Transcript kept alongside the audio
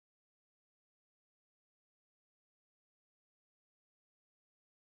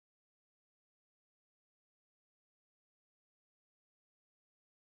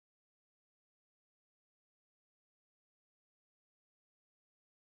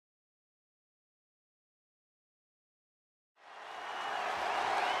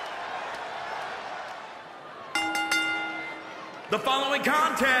The following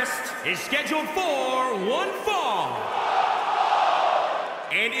contest is scheduled for one fall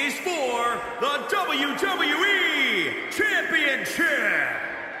and is for the WWE Championship.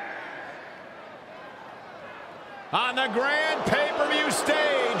 On the grand pay-per-view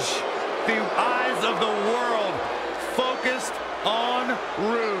stage, the eyes of the world focused on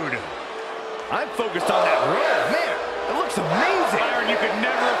Roode. I'm focused on that road. Man, it looks amazing. Byron, you could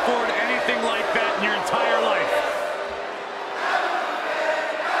never afford anything like that in your entire life.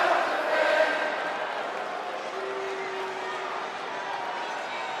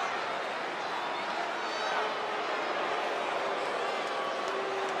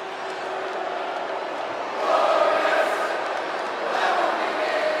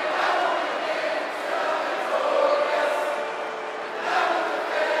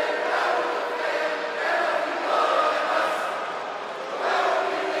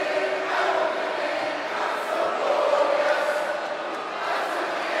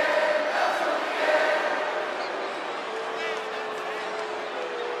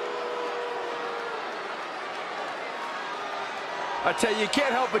 I tell you, you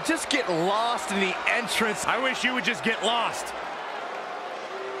can't help but just get lost in the entrance. I wish you would just get lost.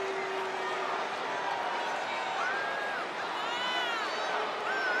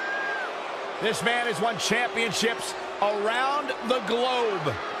 This man has won championships around the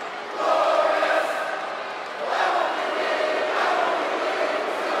globe.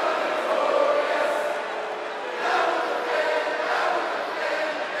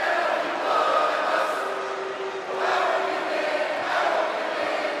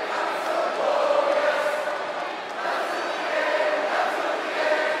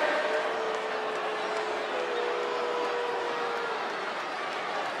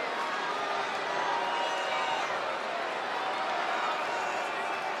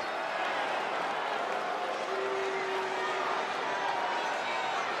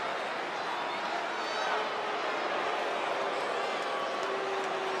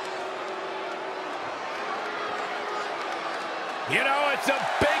 You know, it's a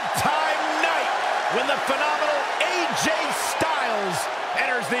big-time night when the phenomenal AJ Styles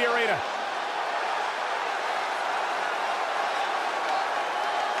enters the arena.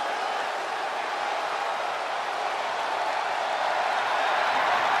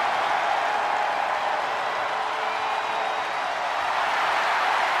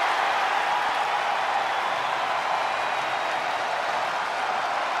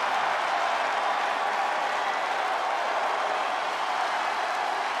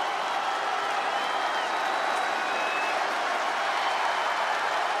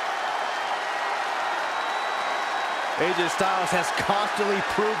 AJ Styles has constantly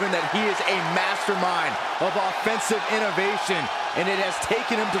proven that he is a mastermind of offensive innovation, and it has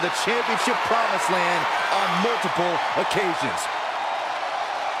taken him to the championship promised land on multiple occasions.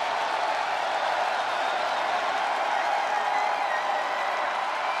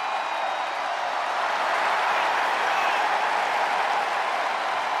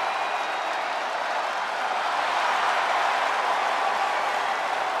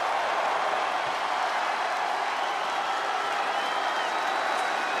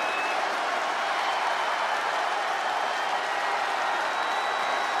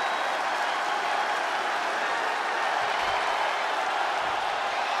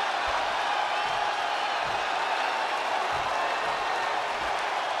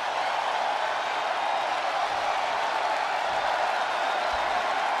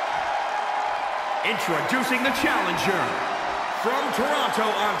 Introducing the challenger, from Toronto,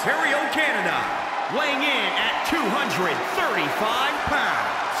 Ontario, Canada, weighing in at 235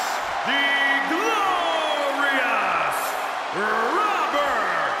 pounds, the glorious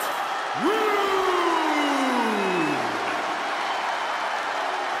Robert Roode.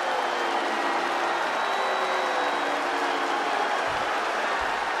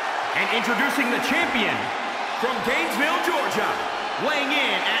 And introducing the champion, from Gainesville, Georgia, weighing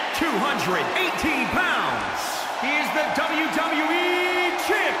in at 218 pounds, he is the WWE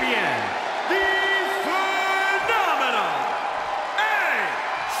Champion, the phenomenal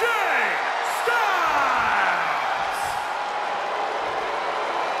AJ Styles!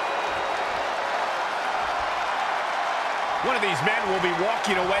 One of these men will be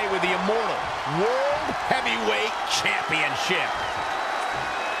walking away with the immortal World Heavyweight Championship.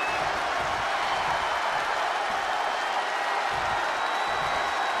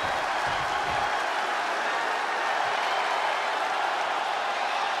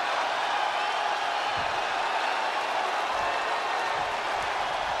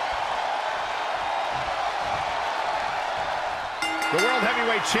 The World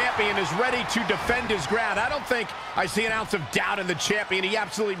Heavyweight Champion is ready to defend his ground. I don't think I see an ounce of doubt in the champion. He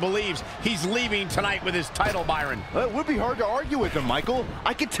absolutely believes he's leaving tonight with his title, Byron. Well, it would be hard to argue with him, Michael.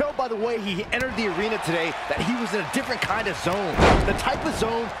 I could tell by the way he entered the arena today that he was in a different kind of zone. The type of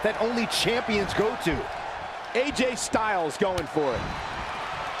zone that only champions go to. AJ Styles going for it.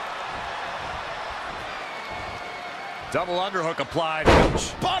 Double underhook applied.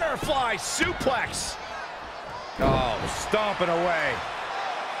 Butterfly suplex. Oh, stomping away.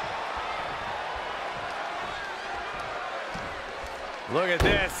 Look at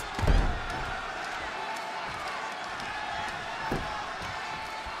this.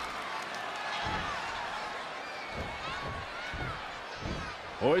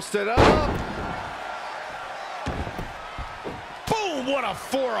 Hoisted up. Boom, what a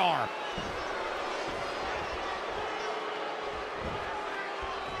forearm.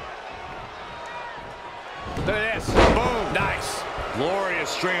 Look at this. Boom. Nice. Glorious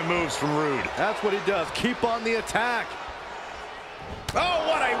string of moves from Roode. That's what he does. Keep on the attack. Oh,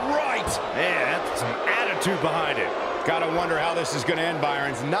 what a right. Man, that's some attitude behind it. Gotta wonder how this is gonna end,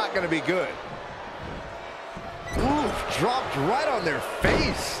 Byron. It's not gonna be good. Oof, dropped right on their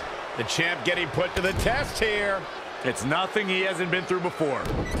face. The champ getting put to the test here. It's nothing he hasn't been through before.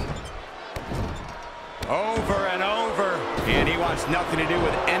 Over and over. And he wants nothing to do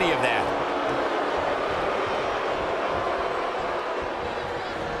with any of that.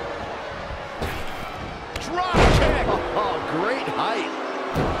 Drop kick. Oh, great height.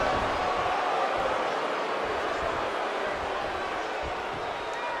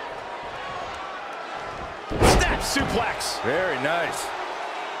 Snap suplex. Very nice.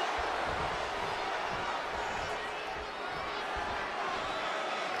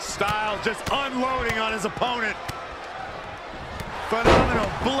 Styles just unloading on his opponent. Phenomenal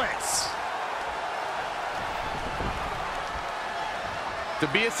blitz. To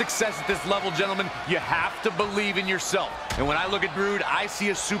be a success at this level, gentlemen, you have to believe in yourself. And when I look at Roode, I see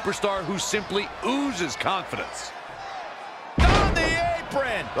a superstar who simply oozes confidence. On the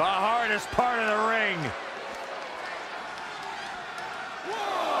apron! The hardest part of the ring.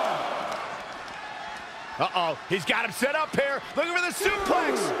 Uh-oh, he's got him set up here. Looking for the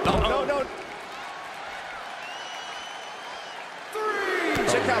suplex. No.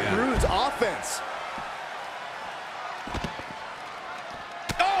 Check out Roode's offense.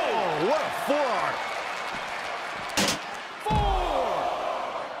 Oh, what a forearm.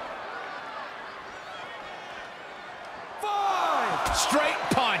 4, 5. Straight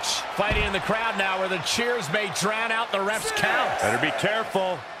punch. Fighting in the crowd now where the cheers may drown out the ref's count. Better be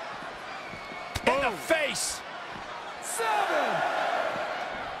careful. In the face. 7.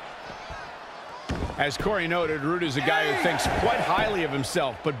 As Corey noted, Roode is a guy who thinks quite highly of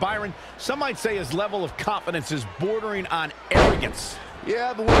himself. But Byron, some might say his level of confidence is bordering on arrogance.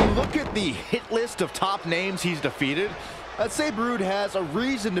 Yeah, but when you look at the hit list of top names he's defeated, I'd say Roode has a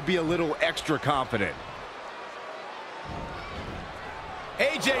reason to be a little extra confident.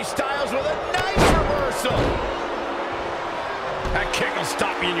 AJ Styles with a nice reversal. That kick will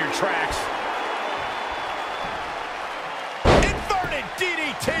stop you in your tracks. Inverted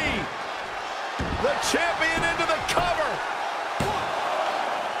DDT. The champion into the cover.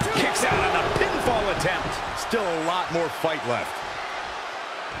 1, 2, Kicks out on the pinfall attempt. Still a lot more fight left.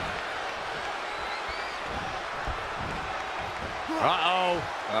 Uh-oh.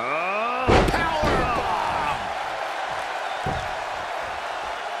 Powerbomb.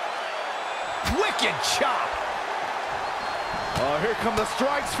 Wicked chop. Oh, here come the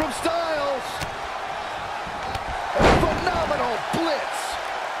strikes from Styles. A phenomenal blitz.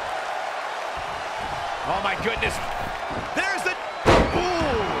 Oh, my goodness. There's the...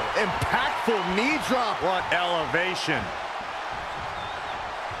 Ooh, impactful knee drop. What elevation.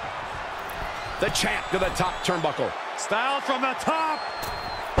 The champ to the top turnbuckle. Styles from the top.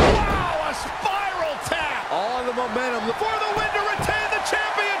 Wow, a spiral tap. All the momentum. For the win to retain the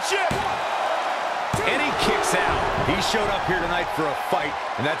championship. And he kicks out. He showed up here tonight for a fight,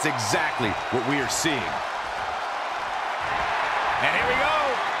 and that's exactly what we are seeing. And here we go.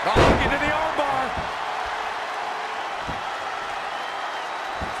 Oh, into the armbar.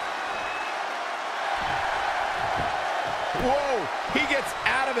 Whoa, he gets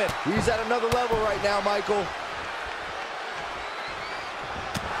out of it. He's at another level right now, Michael.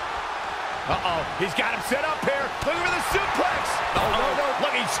 Uh-oh, he's got him set up here. Looking for the suplex. No.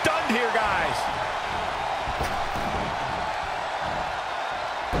 Look, he's stunned here, guys.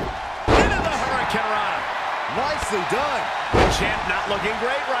 Into the Hurricanrana. Nicely done. The champ not looking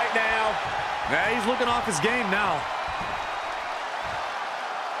great right now. Yeah, he's looking off his game now.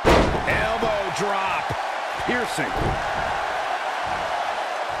 Elbow drop. Piercing.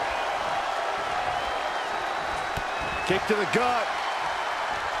 Kick to the gut.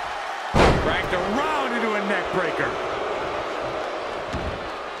 Dragged around into a neck breaker.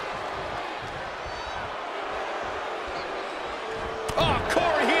 Oh,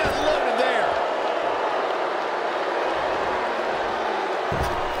 Corey, he unloaded there.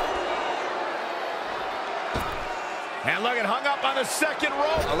 And look, it hung up on the second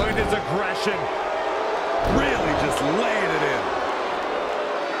rope. Oh, look at his aggression. Really just laying it in.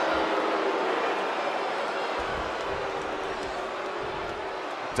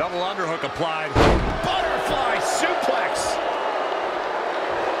 Double underhook applied. Butterfly suplex.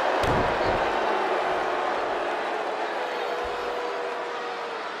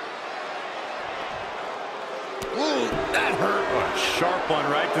 Ooh, that hurt. Oh, a sharp one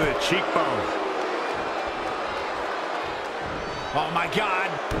right to the cheekbone. Oh, my God.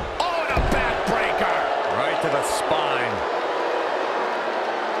 Oh, and a backbreaker. Right to the spine.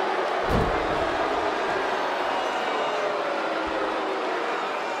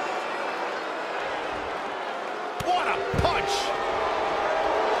 What a punch!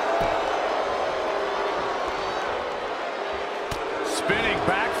 Spinning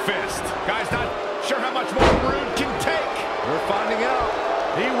back fist. Guy's not sure how much more Roode can take. We're finding out.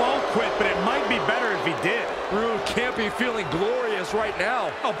 He won't quit, but it might be better if he did. Roode can't be feeling glorious right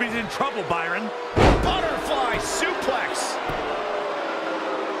now. Oh, he's in trouble, Byron. Butterfly suplex.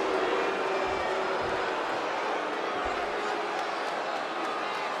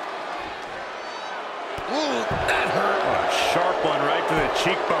 Ooh, that hurt. Oh, a sharp one right to the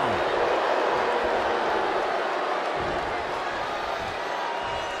cheekbone.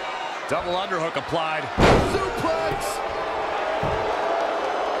 Double underhook applied. Suplex.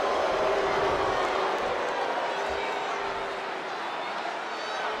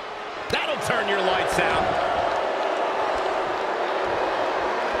 That'll turn your lights out.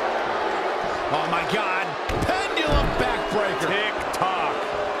 Oh, my God. Pendulum backbreaker. Tick-tock.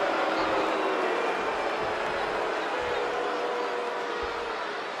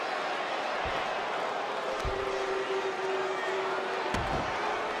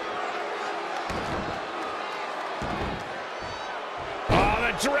 Oh,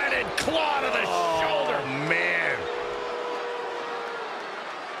 the dreaded claw to the shoulder. Man.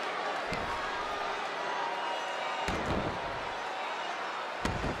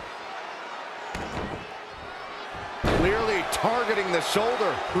 Clearly targeting the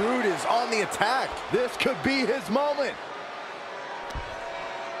shoulder. Roode is on the attack. This could be his moment.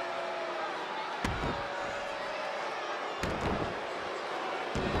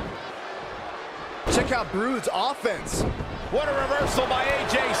 Check out Roode's offense. What a reversal by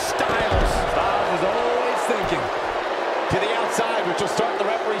AJ Styles. Styles is always thinking. To the outside, which will start the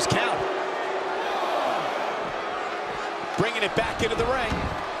referee's count. Bringing it back into the ring.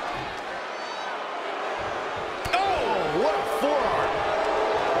 Oh, what a forearm.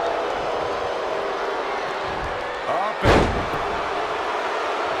 Up and...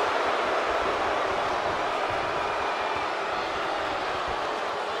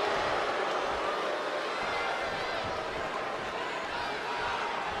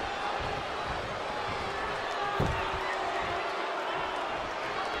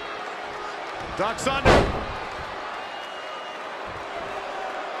 ducks under.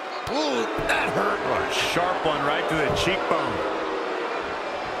 Ooh, that hurt. Oh, a sharp one right to the cheekbone.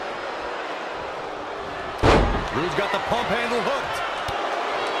 Roode's got the pump handle hooked.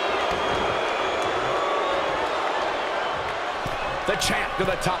 The champ to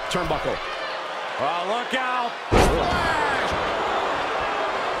the top turnbuckle. Oh, look out. Splash!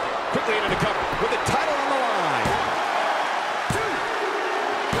 Quickly into the cover with the title on the line.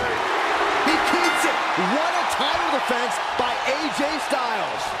 He keeps it. What a title defense by AJ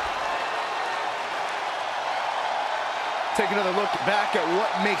Styles. Take another look back at what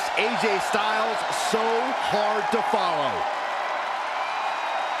makes AJ Styles so hard to follow.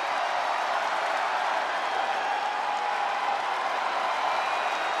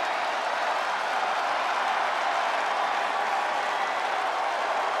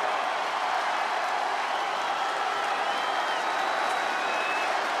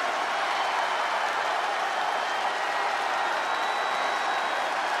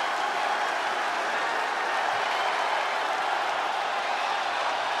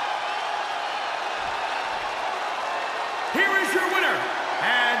 Here is your winner,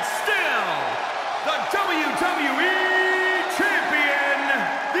 and still the WWE Champion,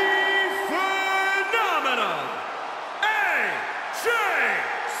 the phenomenal AJ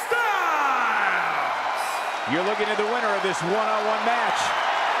Styles. You're looking at the winner of this one-on-one match.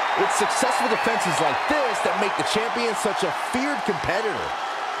 It's successful defenses like this that make the champion such a feared competitor.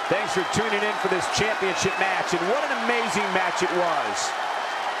 Thanks for tuning in for this championship match, and what an amazing match it was.